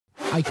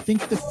I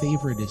think the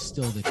favorite is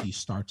still that he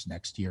starts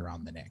next year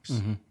on the Knicks.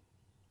 Mm-hmm.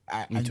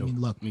 I mean,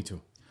 look, me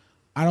too.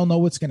 I don't know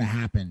what's going to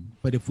happen,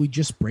 but if we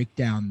break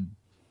down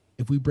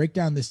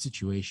this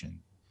situation,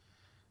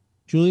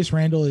 Julius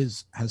Randle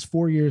has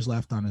 4 years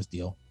left on his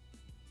deal.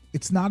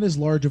 It's not as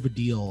large of a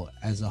deal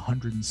as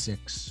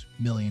 $106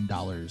 million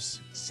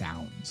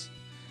sounds.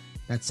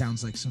 That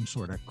sounds like some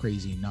sort of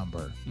crazy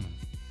number.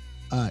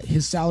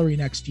 His salary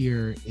next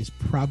year is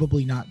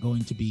probably not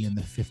going to be in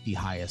the 50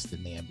 highest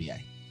in the NBA.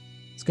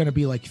 It's going to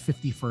be like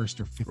 51st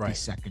or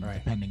 52nd,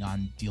 depending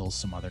on deals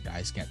some other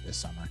guys get this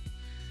summer.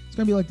 It's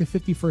going to be like the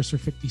 51st or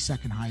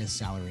 52nd highest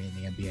salary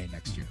in the NBA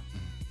next year.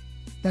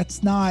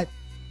 That's not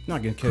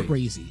going to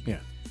crazy. Yeah.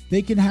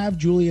 They can have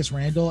Julius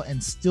Randle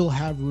and still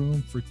have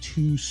room for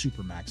 2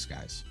 supermax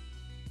guys.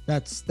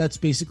 That's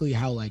basically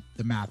how like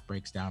the math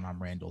breaks down on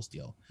Randle's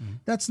deal.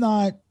 It's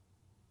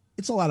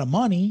a lot of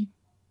money.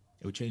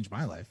 It would change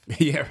my life.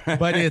 Yeah.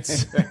 But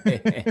it's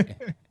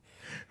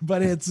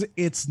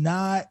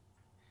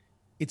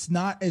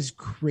not as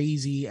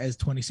crazy as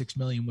 26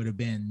 million would have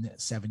been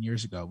 7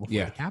 years ago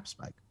before the cap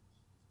spike.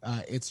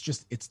 It's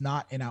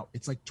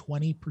like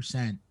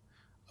 20%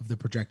 of the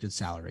projected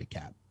salary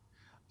cap.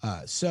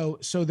 So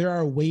there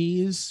are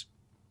ways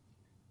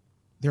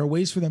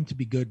for them to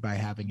be good by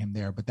having him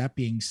there. But that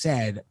being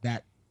said,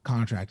 that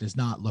contract is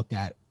not looked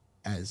at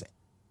as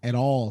at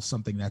all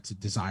something that's a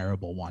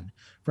desirable one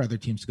for other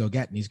teams to go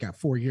get. And he's got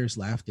 4 years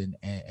left,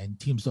 and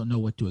teams don't know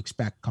what to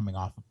expect coming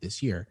off of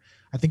this year.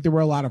 I think there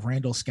were a lot of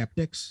Randle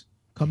skeptics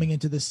coming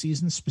into this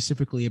season,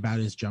 specifically about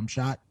his jump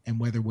shot and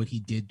whether what he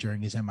did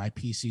during his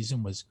MIP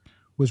season was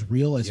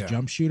real as a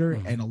jump shooter.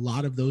 And a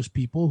lot of those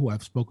people who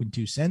I've spoken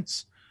to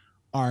since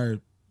are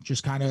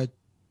just kind of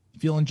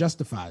feeling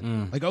justified.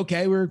 Like,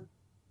 okay, we're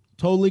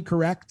totally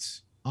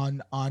correct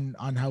on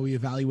how we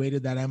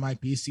evaluated that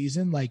MIP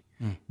season. Like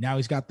now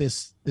he's got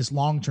this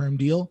long-term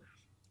deal.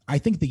 I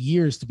think the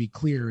years, to be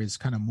clear, is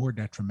kind of more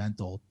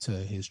detrimental to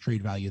his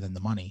trade value than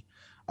the money.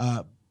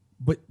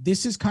 But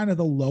this is kind of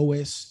the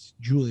lowest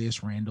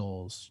Julius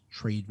Randle's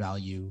trade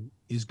value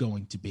is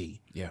going to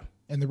be. Yeah.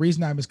 And the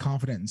reason I'm as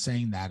confident in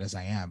saying that as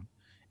I am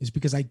is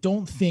because I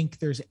don't think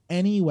there's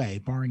any way,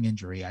 barring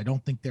injury, I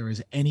don't think there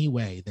is any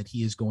way that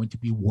he is going to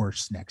be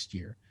worse next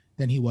year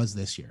than he was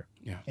this year.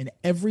 Yeah. And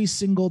every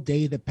single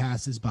day that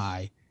passes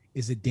by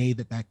is a day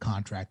that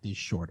contract is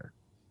shorter.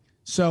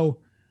 So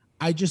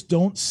I just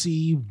don't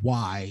see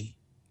why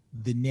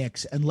the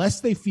Knicks, unless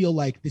they feel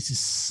like this is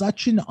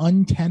such an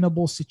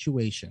untenable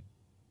situation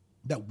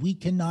that we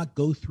cannot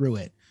go through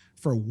it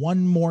for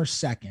one more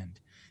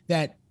second,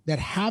 that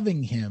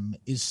having him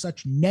is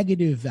such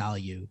negative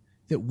value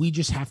that we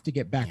just have to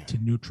get back to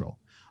neutral.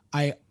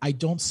 I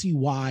don't see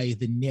why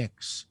the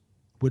Knicks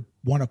would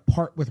want to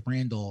part with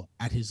Randle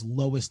at his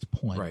lowest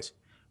point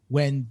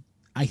when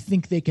I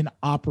think they can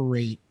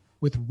operate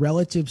with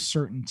relative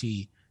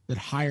certainty that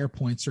higher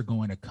points are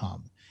going to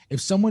come.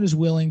 If someone is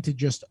willing to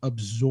just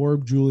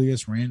absorb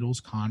Julius Randle's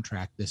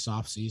contract this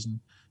offseason,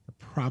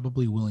 they're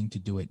probably willing to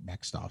do it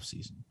next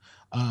offseason.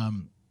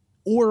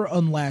 Or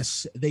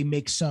unless they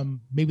make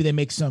some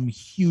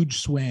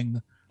huge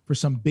swing for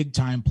some big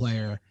time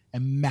player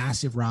and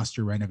massive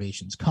roster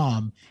renovations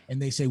come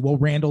and they say, well,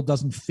 Randle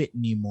doesn't fit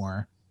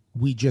anymore.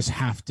 We just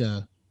have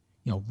to,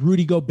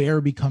 Rudy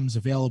Gobert becomes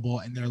available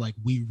and they're like,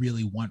 we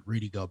really want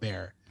Rudy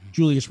Gobert.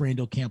 Julius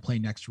Randle can't play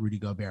next to Rudy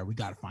Gobert. We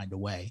got to find a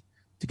way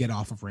to get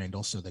off of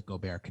Randle so that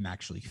Gobert can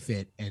actually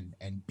fit and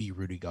be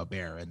Rudy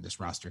Gobert and this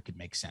roster can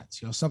make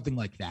sense. Something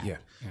like that. Yeah.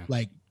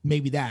 Like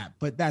maybe that,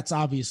 but that's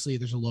obviously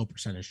there's a low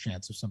percentage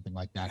chance of something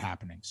like that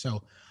happening.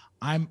 So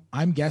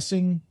I'm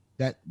guessing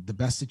that the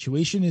best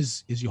situation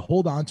is you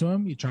hold on to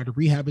him, you try to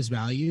rehab his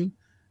value,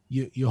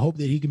 you hope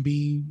that he can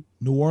be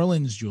New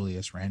Orleans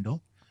Julius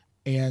Randle.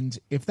 And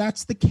if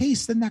that's the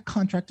case, then that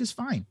contract is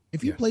fine.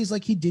 If he plays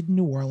like he did in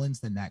New Orleans,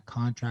 then that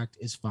contract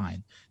is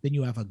fine. Then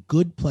you have a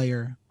good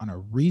player on a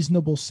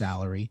reasonable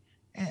salary,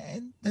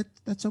 and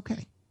that's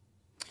okay.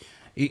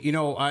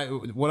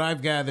 What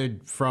I've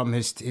gathered from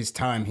his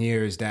time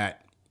here is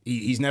that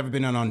he's never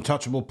been an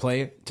untouchable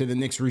player to the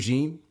Knicks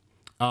regime,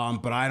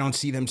 but I don't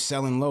see them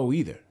selling low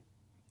either.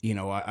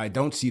 I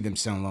don't see them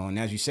selling low. And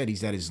as you said,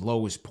 he's at his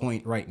lowest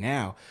point right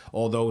now.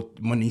 Although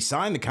when he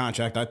signed the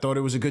contract, I thought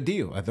it was a good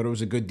deal. I thought it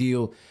was a good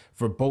deal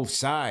for both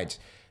sides.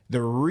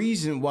 The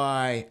reason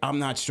why I'm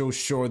not so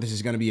sure this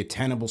is going to be a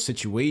tenable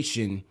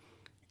situation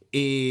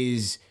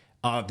is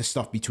the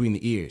stuff between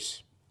the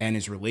ears and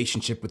his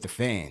relationship with the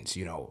fans.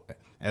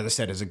 As I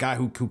said, as a guy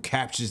who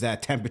captures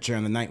that temperature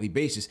on a nightly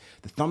basis,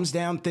 the thumbs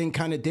down thing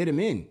kind of did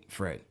him in,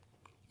 Fred.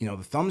 The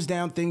thumbs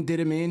down thing did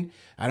him in.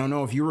 I don't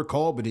know if you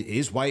recall, but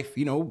his wife,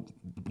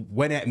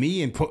 went at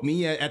me and put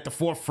me at the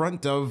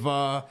forefront of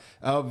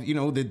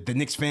the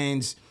Knicks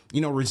fans,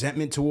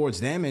 resentment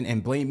towards them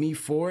and blamed me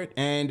for it.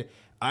 And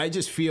I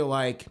just feel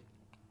like,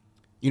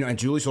 and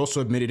Julius also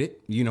admitted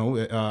it,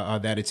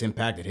 that it's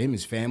impacted him,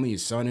 his family,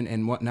 his son,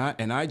 and whatnot.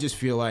 And I just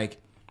feel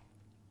like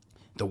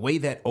the way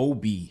that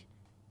Obi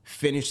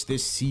finished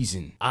this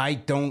season, I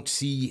don't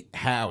see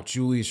how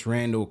Julius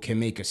Randle can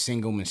make a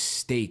single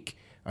mistake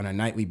on a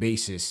nightly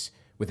basis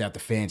without the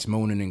fans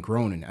moaning and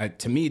groaning.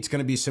 To me, it's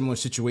going to be a similar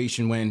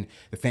situation when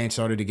the fans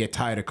started to get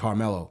tired of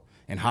Carmelo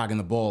and hogging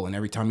the ball, and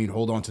every time you'd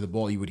hold on to the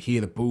ball, you would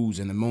hear the boos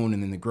and the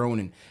moaning and the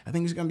groaning. I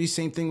think it's going to be the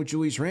same thing with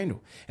Julius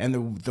Randle.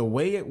 And the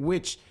way at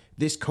which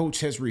this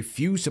coach has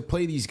refused to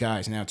play these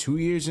guys now 2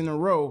 years in a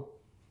row,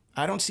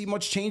 I don't see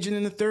much changing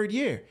in the third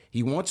year.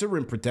 He wants a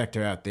rim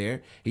protector out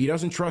there. He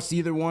doesn't trust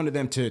either one of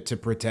them to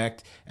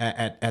protect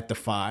at the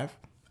 5.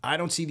 I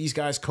don't see these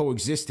guys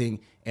coexisting,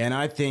 and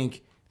I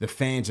think the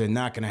fans are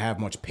not going to have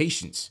much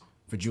patience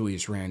for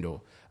Julius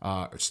Randle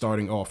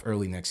starting off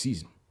early next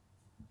season.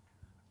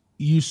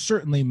 You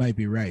certainly might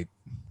be right.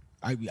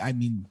 I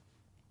mean,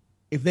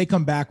 if they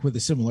come back with a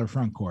similar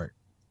front court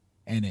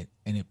and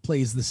it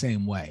plays the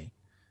same way,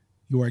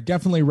 you are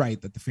definitely right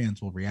that the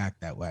fans will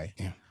react that way.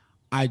 Yeah.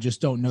 I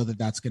just don't know that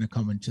that's going to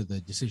come into the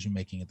decision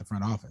making at the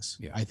front office.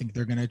 Yeah. I think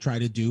they're going to try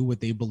to do what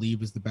they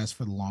believe is the best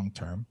for the long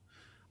term.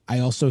 I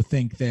also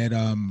think that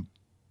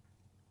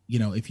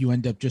if you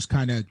end up just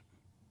kind of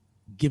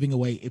giving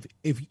away,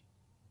 if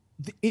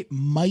it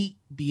might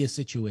be a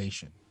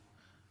situation.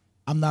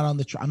 I'm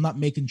not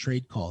making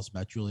trade calls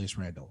about Julius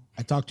Randle.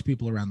 I talked to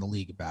people around the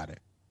league about it.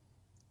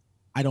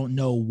 I don't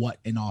know what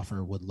an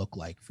offer would look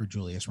like for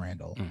Julius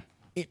Randle.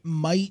 It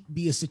might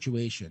be a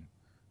situation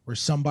where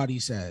somebody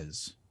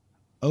says,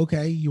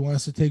 okay, you want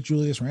us to take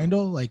Julius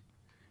Randle? Like,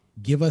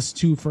 give us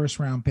 2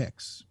 first-round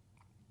picks.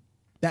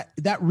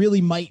 That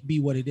really might be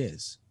what it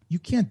is. You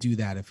can't do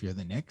that if you're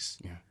the Knicks.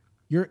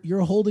 Yeah.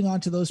 You're holding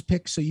on to those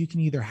picks so you can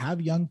either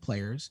have young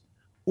players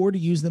or to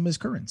use them as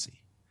currency.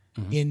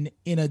 In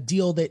a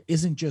deal that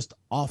isn't just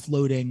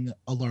offloading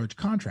a large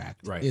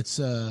contract. Right. It's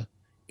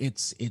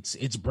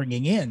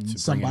bringing in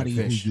somebody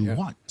who you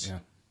want.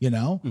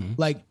 Yeah.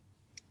 Like,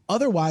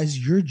 otherwise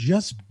you're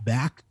just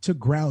back to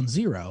ground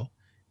zero,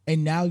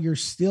 and now you're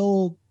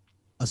still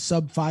a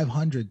sub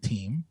 500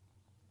 team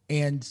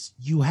and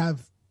you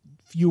have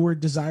fewer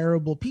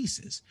desirable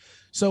pieces.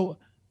 So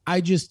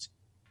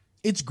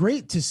it's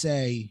great to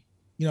say,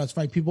 it's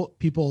funny.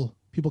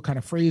 People kind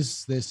of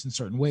phrase this in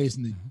certain ways,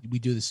 and we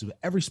do this with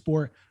every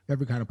sport,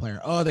 every kind of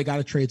player. Oh, they got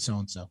to trade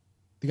so-and-so.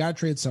 They got to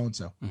trade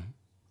so-and-so.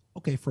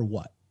 Okay, for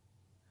what?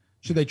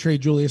 Should they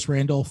trade Julius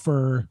Randle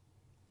for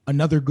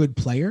another good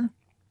player?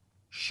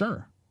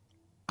 Sure.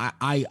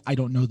 I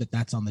don't know that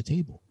that's on the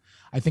table.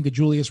 I think a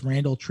Julius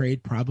Randle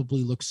trade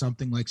probably looks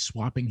something like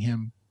swapping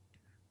him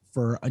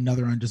for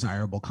another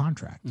undesirable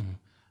contract.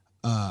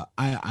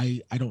 I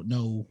don't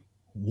know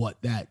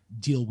what that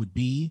deal would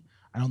be.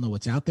 I don't know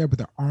what's out there, but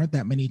there aren't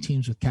that many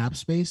teams with cap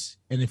space.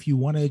 And if you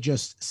want to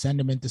just send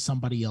them into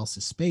somebody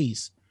else's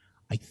space,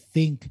 I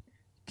think,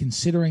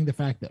 considering the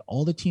fact that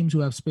all the teams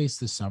who have space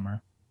this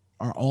summer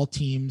are all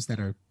teams that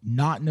are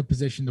not in a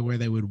position to where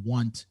they would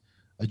want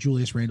a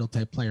Julius Randle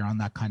type player on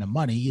that kind of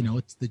money,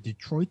 it's the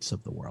Detroits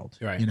of the world,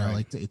 right,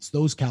 like it's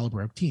those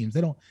caliber of teams.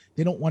 They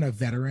don't want a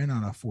veteran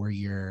on a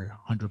 4-year,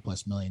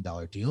 $100+ million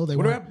deal. They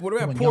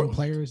want young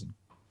players.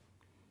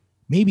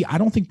 Maybe, I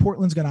don't think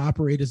Portland's going to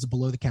operate as a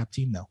below the cap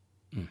team though.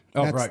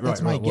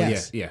 That's my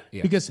guess. Yeah.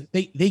 Because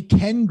they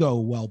can go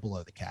well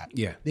below the cap.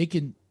 Yeah. They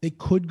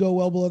could go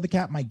well below the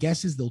cap. My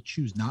guess is they'll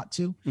choose not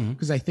to,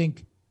 because I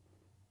think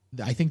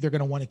they're going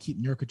to want to keep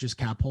Nurkic's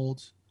cap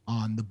holds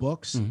on the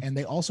books, and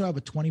they also have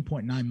a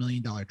 $20.9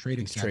 million trade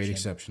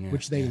exception,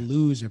 which they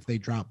lose if they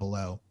drop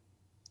below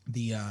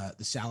the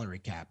salary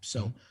cap.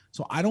 So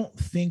I don't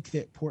think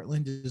that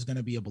Portland is going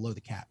to be a below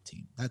the cap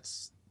team.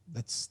 That's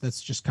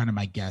just kind of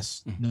my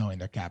guess, knowing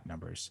their cap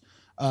numbers.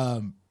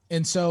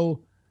 And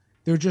so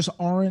there just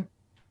aren't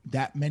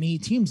that many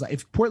teams. Like,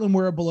 if Portland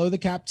were a below the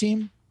cap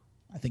team,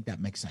 I think that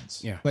makes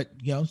sense. Yeah. But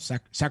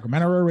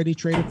Sacramento already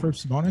traded for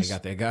Sabonis. They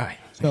got their guy.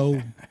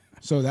 So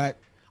that,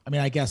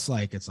 I guess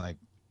it's like,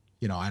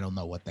 I don't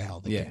know what the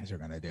hell the Kings are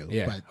going to do.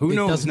 Yeah. But who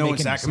knows? Knowing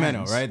Sacramento,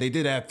 sense. Right? They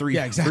did have three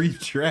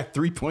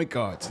point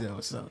guards.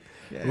 So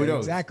who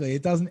knows? Exactly.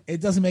 It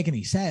doesn't make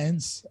any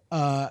sense.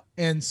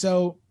 And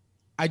so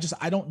I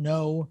don't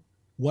know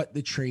what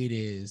the trade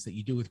is that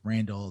you do with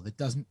Randle that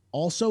doesn't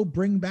also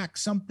bring back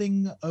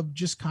something of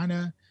just kind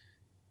of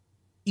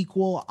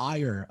equal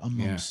ire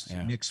amongst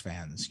Knicks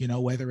fans,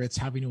 whether it's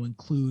having to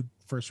include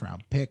first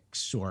round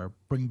picks or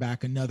bring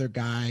back another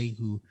guy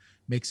who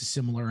makes a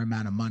similar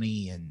amount of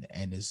money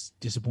and has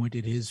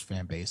disappointed his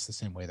fan base the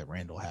same way that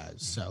Randle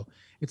has. So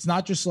it's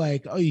not just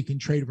like, oh, you can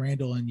trade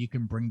Randle and you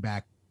can bring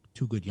back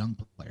 2 good young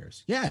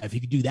players. Yeah. If you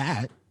could do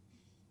that,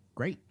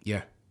 great.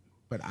 Yeah.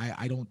 But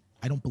I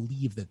don't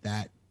believe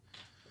that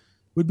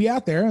would be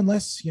out there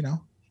unless,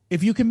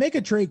 if you can make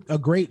a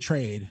great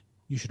trade,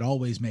 you should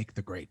always make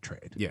the great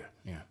trade. Yeah.